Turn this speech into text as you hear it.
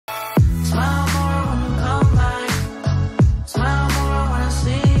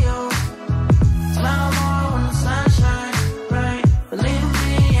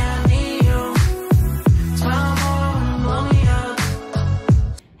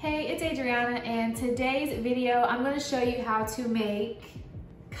it's Adriana, and today's video I'm going to show you how to make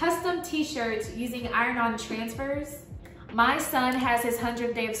custom t-shirts using iron-on transfers. My son has his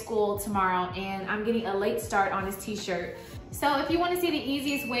 100th day of school tomorrow and I'm getting a late start on his t-shirt. So if you want to see the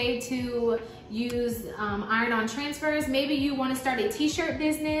easiest way to use iron-on transfers, maybe you want to start a t-shirt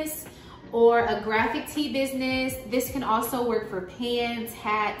business or a graphic tee business. This can also work for pants,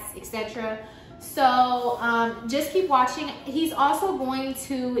 hats, etc. So just keep watching. He's also going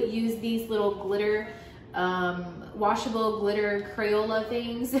to use these little glitter, washable glitter Crayola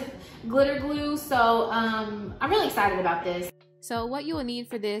things, glitter glue. So I'm really excited about this. So what you will need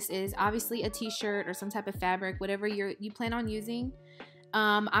for this is obviously a t-shirt or some type of fabric, whatever you plan on using.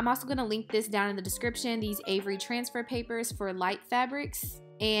 I'm also going to link this down in the description, these Avery transfer papers for light fabrics.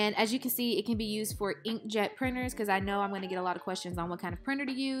 And as you can see, it can be used for inkjet printers because I know I'm going to get a lot of questions on what kind of printer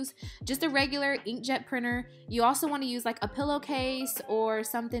to use. Just a regular inkjet printer. You also want to use like a pillowcase or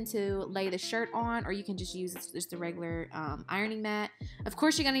something to lay the shirt on, or you can just use just a regular ironing mat. Of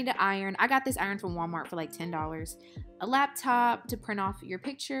course, you're going to need to iron. I got this iron from Walmart for like $10. A laptop to print off your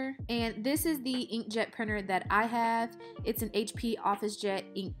picture. And this is the inkjet printer that I have. It's an HP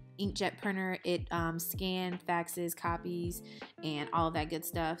OfficeJet inkjet printer. It scans, faxes, copies, and all of that good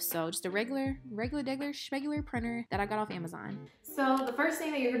stuff. So just a regular printer that I got off Amazon. So the first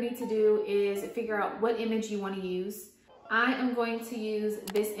thing that you're gonna need to do is figure out what image you want to use. I am going to use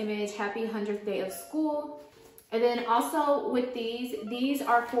this image, Happy 100th Day of School. And then also with these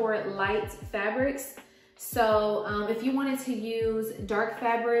are for light fabrics. So if you wanted to use dark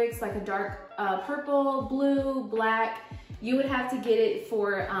fabrics, like a dark purple, blue, black, you would have to get it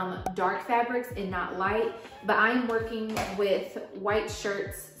for dark fabrics and not light. But I'm working with white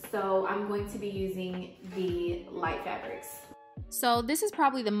shirts, so I'm going to be using the light fabrics. So this is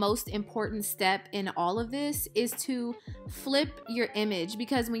probably the most important step in all of this, is to flip your image,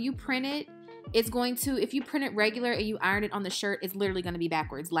 because when you print it, it's going to, if you print it regular and you iron it on the shirt, it's literally going to be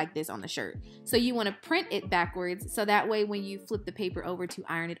backwards like this on the shirt. So you want to print it backwards so that way when you flip the paper over to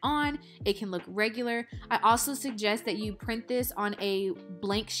iron it on, it can look regular. I also suggest that you print this on a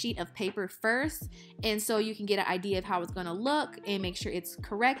blank sheet of paper first, and so you can get an idea of how it's going to look and make sure it's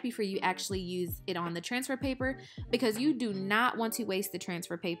correct before you actually use it on the transfer paper, because you do not want to waste the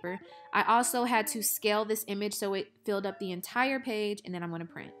transfer paper. I also had to scale this image so it filled up the entire page, and then I'm going to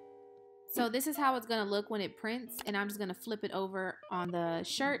print. So this is how it's going to look when it prints, and I'm just going to flip it over on the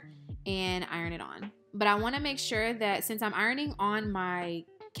shirt and iron it on. But I want to make sure that since I'm ironing on my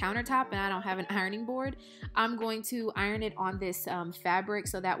countertop and I don't have an ironing board, I'm going to iron it on this fabric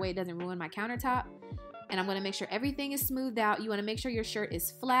so that way it doesn't ruin my countertop. And I'm going to make sure everything is smoothed out. You want to make sure your shirt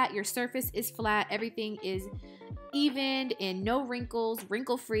is flat, your surface is flat, everything is evened and no wrinkles,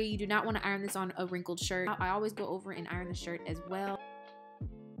 wrinkle free. You do not want to iron this on a wrinkled shirt. I always go over and iron the shirt as well.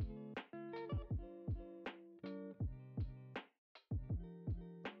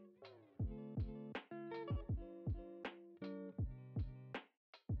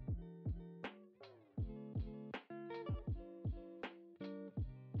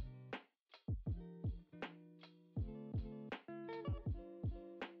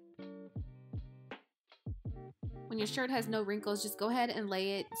 When your shirt has no wrinkles, just go ahead and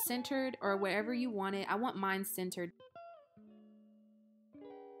lay it centered or wherever you want it. I want mine centered.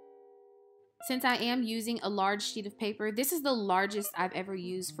 Since I am using a large sheet of paper, this is the largest I've ever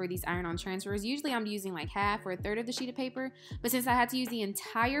used for these iron-on transfers. Usually I'm using like half or a third of the sheet of paper, but since I had to use the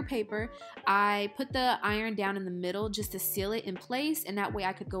entire paper, I put the iron down in the middle just to seal it in place, and that way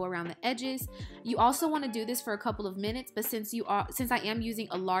I could go around the edges. You also want to do this for a couple of minutes, but since I am using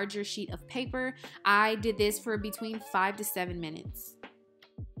a larger sheet of paper, I did this for between 5 to 7 minutes.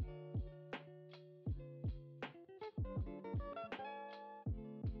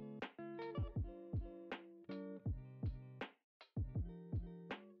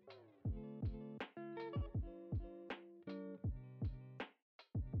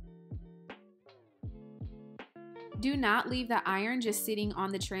 Do not leave the iron just sitting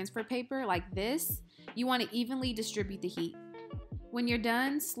on the transfer paper like this. You want to evenly distribute the heat. When you're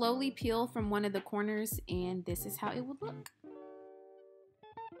done, slowly peel from one of the corners, and this is how it would look.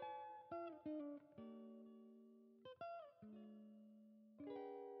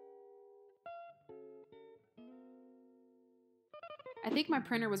 I think my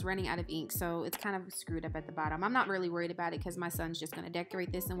printer was running out of ink, so it's kind of screwed up at the bottom. I'm not really worried about it because my son's just going to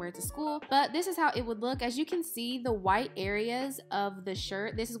decorate this and wear it to school. But this is how it would look. As you can see, the white areas of the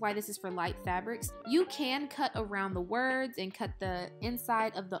shirt, this is why this is for light fabrics. You can cut around the words and cut the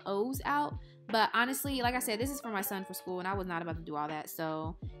inside of the O's out, But honestly, like I said, this is for my son for school, and I was not about to do all that.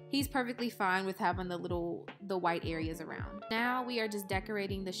 So he's perfectly fine with having the white areas around. Now we are just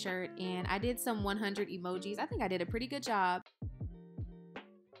decorating the shirt, and I did some 100 emojis. I think I did a pretty good job.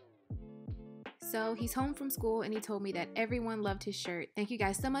 So he's home from school, and he told me that everyone loved his shirt. Thank you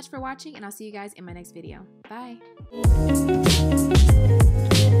guys so much for watching, and I'll see you guys in my next video. Bye.